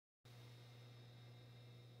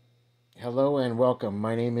Hello and welcome.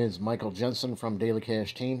 My name is Michael Jensen from Daily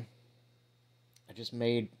Cash Team. I just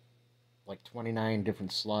made like 29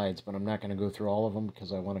 different slides, but I'm not going to go through all of them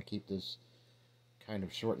because I want to keep this kind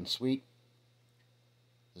of short and sweet.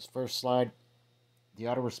 This first slide, the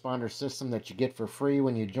autoresponder system that you get for free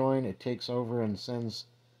when you join, it takes over and sends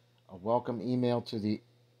a welcome email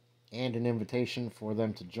and an invitation for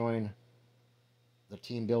them to join the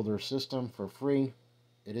Team Builder system for free.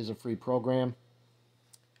 It is a free program.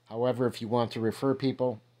 However, if you want to refer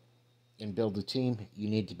people and build a team, you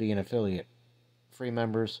need to be an affiliate. Free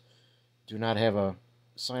members do not have a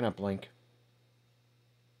sign-up link.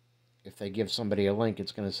 If they give somebody a link,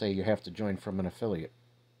 it's going to say you have to join from an affiliate.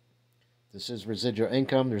 This is residual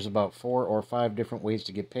income. There's about 4 or 5 different ways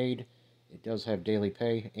to get paid. It does have daily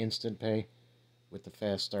pay, instant pay, with the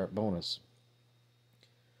fast start bonus,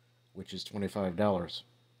 which is $25.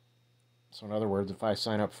 So in other words, if I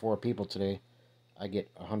sign up 4 people today, I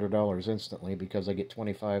get $100 instantly because I get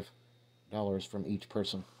 $25 from each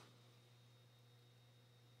person.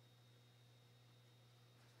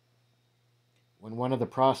 When one of the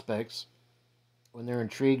prospects, when they're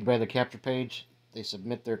intrigued by the capture page, they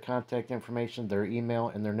submit their contact information, their email,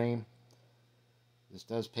 and their name. This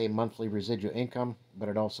does pay monthly residual income, but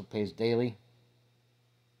it also pays daily.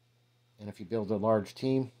 And if you build a large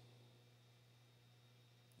team,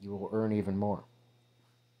 you will earn even more.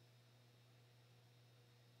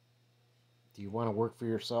 Do you want to work for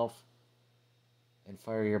yourself and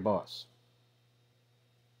fire your boss?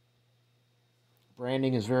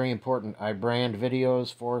 Branding is very important. I brand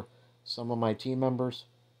videos for some of my team members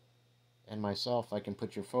and myself. I can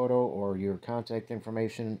put your photo or your contact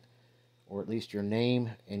information, or at least your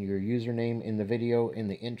name and your username in the video, in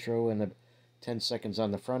the intro, and the 10 seconds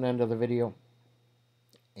on the front end of the video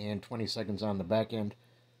and 20 seconds on the back end,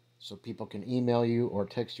 so people can email you or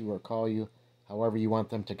text you or call you however you want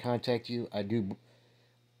them to contact you.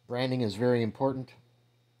 Branding is very important.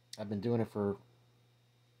 I've been doing it for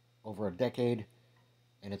over a decade,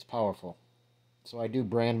 and it's powerful. So I do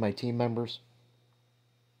brand my team members.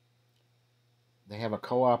 They have a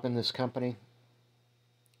co-op in this company.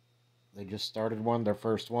 They just started one, their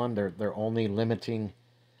first one. They're limiting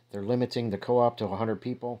the co-op to 100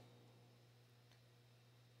 people.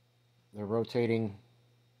 They're rotating.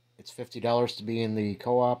 It's $50 to be in the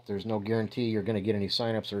co-op. There's no guarantee you're going to get any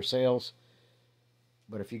signups or sales.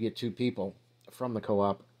 But if you get 2 people from the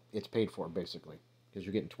co-op, it's paid for basically, because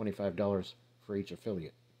you're getting $25 for each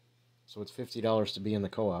affiliate. So it's $50 to be in the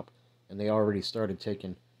co-op, and they already started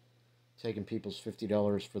taking people's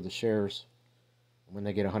 $50 for the shares. When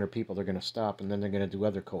they get 100 people, they're going to stop, and then they're going to do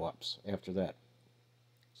other co-ops after that.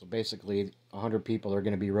 So basically, 100 people are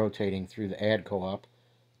going to be rotating through the ad co-op.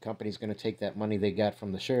 The company's going to take that money they got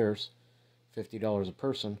from the shares, $50 a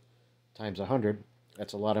person, times 100.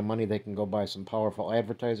 That's a lot of money. They can go buy some powerful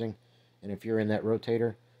advertising, and if you're in that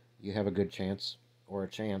rotator, you have a good chance, or a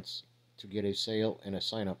chance, to get a sale and a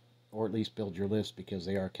sign-up, or at least build your list, because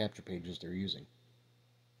they are capture pages they're using.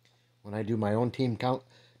 When I do my own team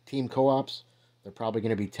co-ops, they're probably going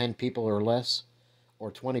to be 10 people or less, or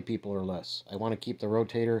 20 people or less. I want to keep the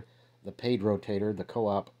rotator, the paid rotator, the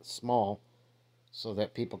co-op, small, so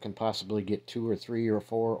that people can possibly get 2 or 3 or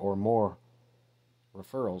 4 or more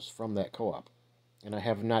referrals from that co-op. And I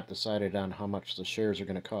have not decided on how much the shares are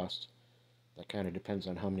going to cost. That kind of depends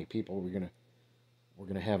on how many people we're going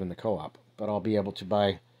to have in the co-op. But I'll be able to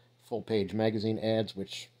buy full-page magazine ads,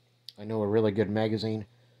 which I know a really good magazine,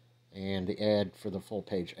 and the ad for the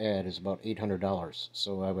full-page ad is about $800.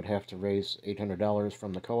 So I would have to raise $800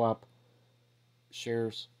 from the co-op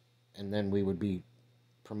shares, and then we would be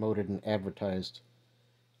promoted and advertised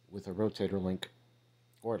with a rotator link,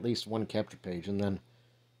 or at least one capture page, and then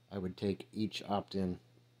I would take each opt-in,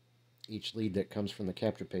 each lead that comes from the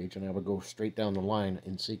capture page, and I would go straight down the line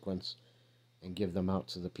in sequence and give them out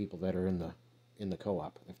to the people that are in the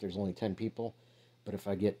co-op. If there's only 10 people, but if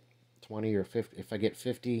I get 20 or 50, if I get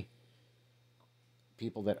 50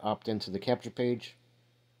 people that opt into the capture page,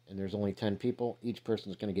 and there's only 10 people, each person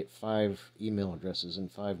is going to get 5 email addresses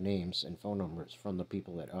and 5 names and phone numbers from the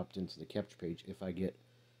people that opt into the capture page if I get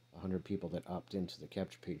 100 people that opt into the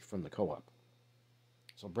capture page from the co-op.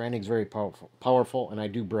 So branding is very powerful, and I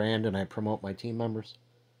do brand and I promote my team members.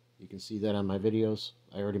 You can see that on my videos.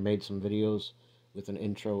 I already made some videos with an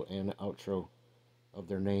intro and outro of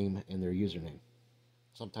their name and their username.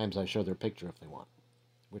 Sometimes I show their picture if they want,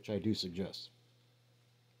 which I do suggest.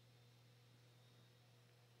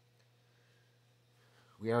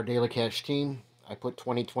 We are Daily Cash Team. I put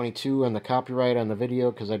 2022 on the copyright on the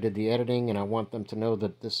video because I did the editing, and I want them to know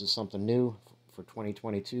that this is something new for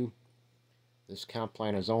 2022. This comp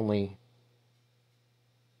plan is only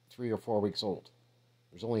 3 or 4 weeks old.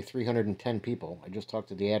 There's only 310 people. I just talked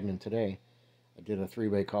to the admin today. I did a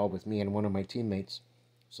three-way call with me and one of my teammates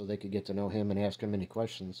so they could get to know him and ask him any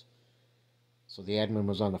questions. So the admin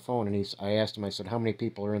was on the phone, and I asked him, I said, how many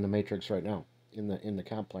people are in the matrix right now, in the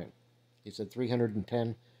comp plan? He said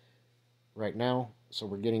 310 right now, so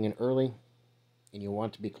we're getting in early, and you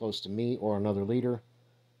want to be close to me or another leader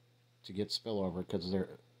to get spillover, because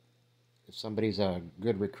if somebody's a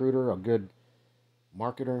good recruiter, a good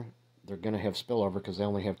marketer, they're going to have spillover because they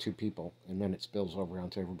only have 2 people, and then it spills over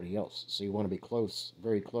onto everybody else. So you want to be close,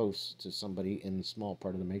 very close to somebody in the small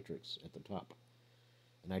part of the matrix at the top.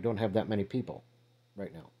 And I don't have that many people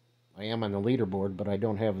right now. I am on the leaderboard, but I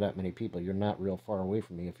don't have that many people. You're not real far away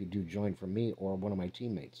from me if you do join from me or one of my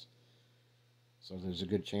teammates. So there's a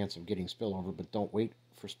good chance of getting spillover, but don't wait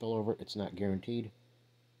for spillover. It's not guaranteed.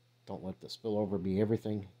 Don't let the spillover be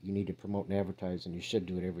everything. You need to promote and advertise, and you should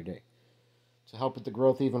do it every day. To help with the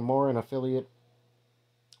growth even more, an affiliate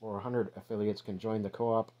or 100 affiliates can join the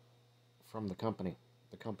co-op from the company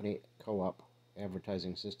co-op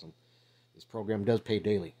advertising system. This program does pay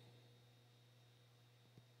daily.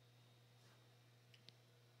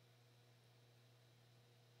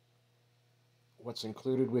 What's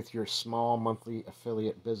included with your small monthly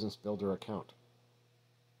affiliate business builder account?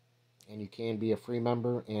 And you can be a free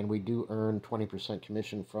member, and we do earn 20%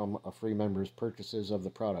 commission from a free member's purchases of the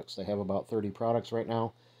products. They have about 30 products right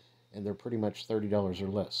now, and they're pretty much $30 or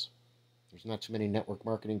less. There's not too many network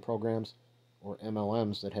marketing programs or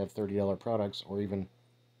MLMs that have $30 products, or even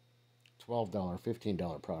 $12,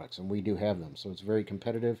 $15 products, and we do have them. So it's very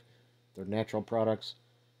competitive. They're natural products.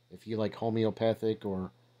 If you like homeopathic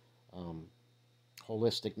or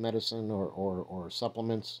holistic medicine or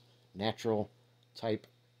supplements, natural type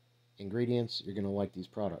ingredients, you're going to like these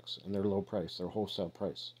products, and they're low price. They're wholesale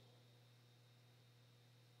price.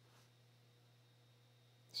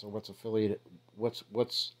 So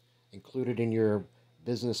what's included in your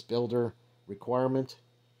business builder requirement?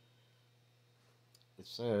 It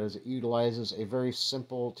says it utilizes a very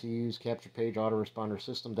simple to use capture page autoresponder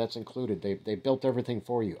system. That's included. They built everything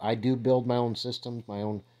for you. I do build my own systems, my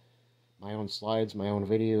own slides, my own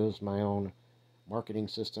videos, my own marketing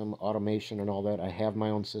system, automation, and all that. I have my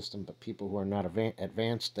own system, but people who are not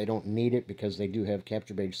advanced, they don't need it, because they do have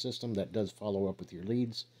capture page system that does follow up with your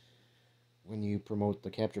leads when you promote the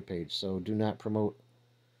capture page. So do not promote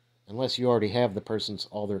unless you already have the person's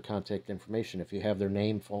all their contact information. If you have their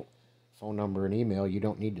name, phone number, and email, you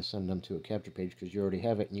don't need to send them to a capture page, because you already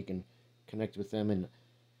have it and you can connect with them, and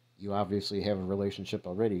you obviously have a relationship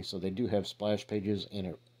already. So they do have splash pages and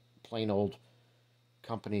a plain old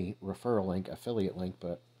company referral link, affiliate link.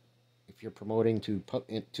 But if you're promoting to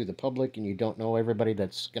the public and you don't know everybody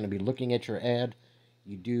that's going to be looking at your ad,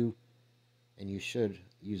 you do and you should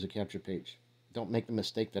use a capture page. Don't make the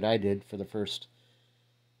mistake that I did for the first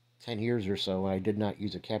 10 years or so. I did not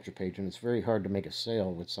use a capture page, and it's very hard to make a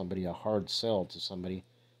sale with somebody, a hard sell to somebody,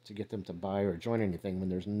 to get them to buy or join anything when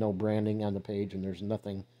there's no branding on the page and there's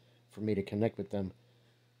nothing for me to connect with them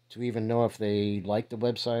to even know if they like the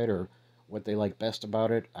website or what they like best about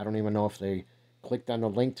it. I don't even know if they clicked on the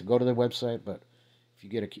link to go to the website. But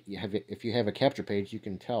if you have a capture page, you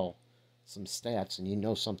can tell some stats, and you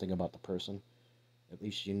know something about the person. At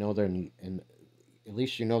least you know at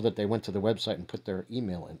least you know that they went to the website and put their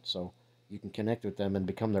email in, so you can connect with them and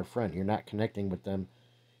become their friend. You're not connecting with them.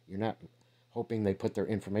 You're not hoping they put their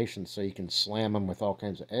information so you can slam them with all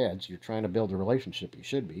kinds of ads. You're trying to build a relationship. You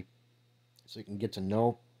should be, so you can get to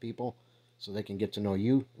know people, so they can get to know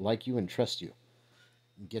you, like you, and trust you,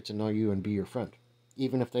 and get to know you and be your friend.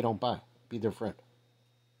 Even if they don't buy, be their friend.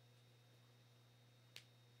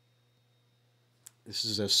 This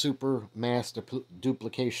is a super mass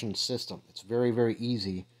duplication system. It's very, very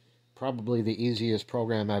easy. Probably the easiest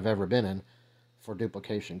program I've ever been in for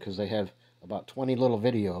duplication, because they have about 20 little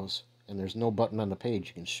videos, and there's no button on the page.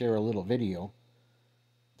 You can share a little video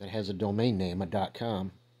that has a domain name, a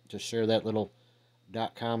 .com. Just share that little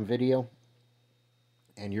 .com video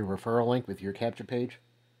and your referral link with your capture page.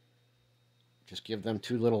 Just give them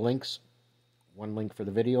 2 little links, one link for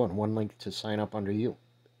the video and one link to sign up under you.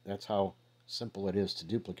 That's how simple it is to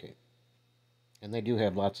duplicate. And they do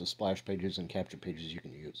have lots of splash pages and capture pages you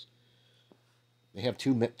can use. They have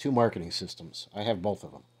two marketing systems. I have both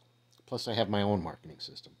of them. Plus I have my own marketing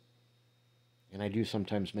system. And I do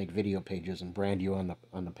sometimes make video pages and brand you on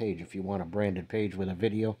the page. If you want a branded page with a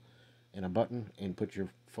video and a button, and put your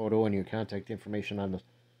photo and your contact information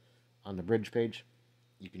on the bridge page,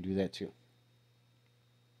 you can do that too.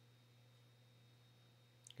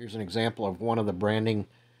 Here's an example of one of the branding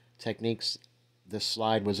techniques. This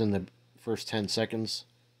slide was in the first 10 seconds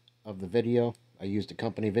of the video. I used a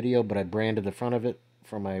company video, but I branded the front of it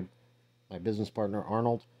for my business partner,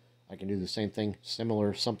 Arnold. I can do the same thing,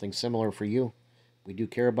 something similar for you. We do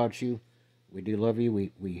care about you. We do love you.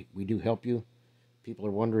 We do help you. People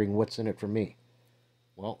are wondering what's in it for me.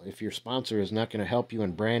 Well, if your sponsor is not going to help you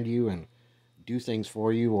and brand you and do things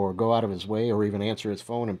for you or go out of his way or even answer his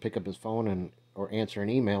phone and pick up his phone and or answer an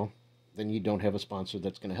email, then you don't have a sponsor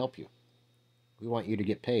that's going to help you. We want you to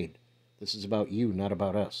get paid. This is about you, not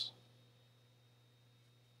about us.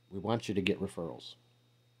 We want you to get referrals.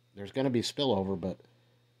 There's going to be spillover, but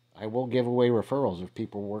I will give away referrals if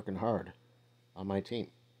people are working hard on my team.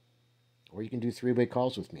 Or you can do three-way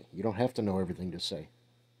calls with me. You don't have to know everything to say.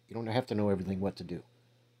 You don't have to know everything what to do.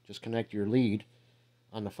 Just connect your lead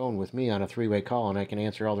on the phone with me on a three-way call, and I can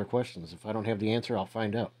answer all their questions. If I don't have the answer, I'll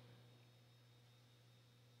find out.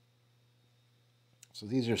 So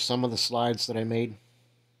these are some of the slides that I made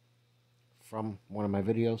from one of my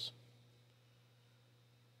videos.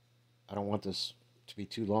 I don't want this to be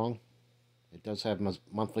too long. It does have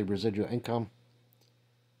monthly residual income.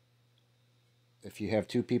 If you have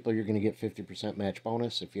 2 people, you're going to get 50% match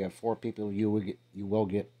bonus. If you have 4 people, you will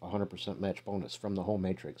get 100% match bonus from the whole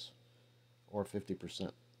matrix, or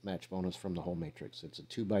 50% match bonus from the whole matrix. It's a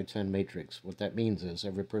 2x10 matrix. What that means is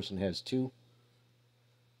every person has 2,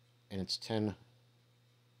 and it's 10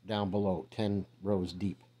 down below, 10 rows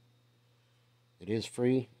deep. It is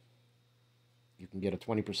free. You can get a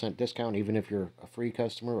 20% discount even if you're a free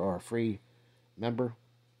customer or a free member.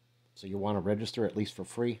 So you want to register at least for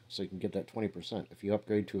free so you can get that 20%. If you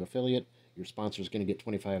upgrade to affiliate, your sponsor is going to get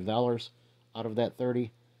 $25 out of that 30,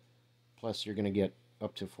 plus you're going to get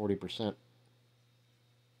up to 40%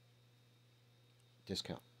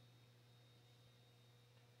 discount.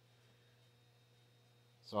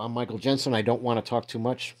 So I'm Michael Jensen. I don't want to talk too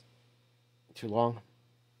long.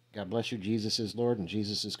 God bless you. Jesus is Lord, and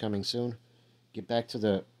Jesus is coming soon. Get back to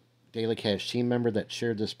the Daily Cash team member that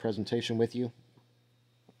shared this presentation with you,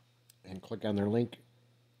 and click on their link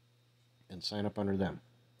and sign up under them.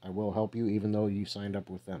 I will help you even though you signed up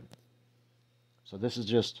with them. So this is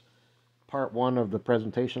just part 1 of the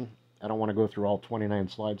presentation. I don't want to go through all 29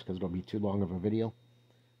 slides because it'll be too long of a video,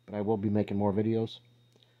 but I will be making more videos.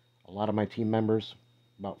 A lot of my team members,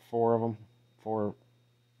 about 4 of them, four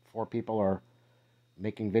people are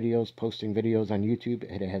making videos, posting videos on YouTube.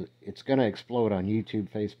 It's going to explode on YouTube,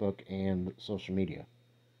 Facebook, and social media.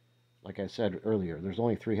 Like I said earlier, there's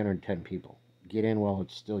only 310 people. Get in while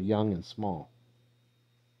it's still young and small.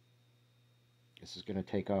 This is going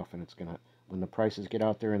to take off, and it's going to, when the prices get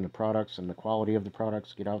out there and the products and the quality of the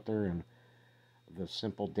products get out there, and the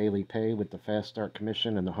simple daily pay with the fast start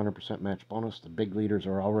commission and the 100% match bonus, the big leaders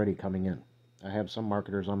are already coming in. I have some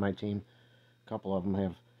marketers on my team. A couple of them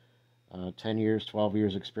have 10 years, 12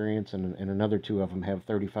 years experience, and another 2 of them have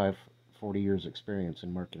 35, 40 years experience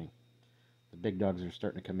in marketing. The big dogs are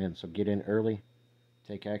starting to come in, so get in early,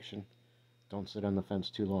 take action. Don't sit on the fence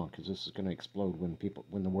too long, because this is going to explode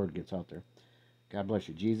when the word gets out there. God bless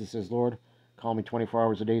you. Jesus is Lord. Call me 24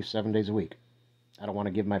 hours a day, 7 days a week. I don't want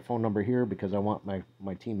to give my phone number here because I want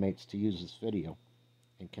my teammates to use this video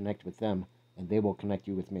and connect with them, and they will connect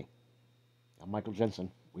you with me. I'm Michael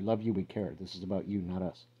Jensen. We love you. We care. This is about you, not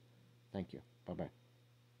us. Thank you. Bye-bye.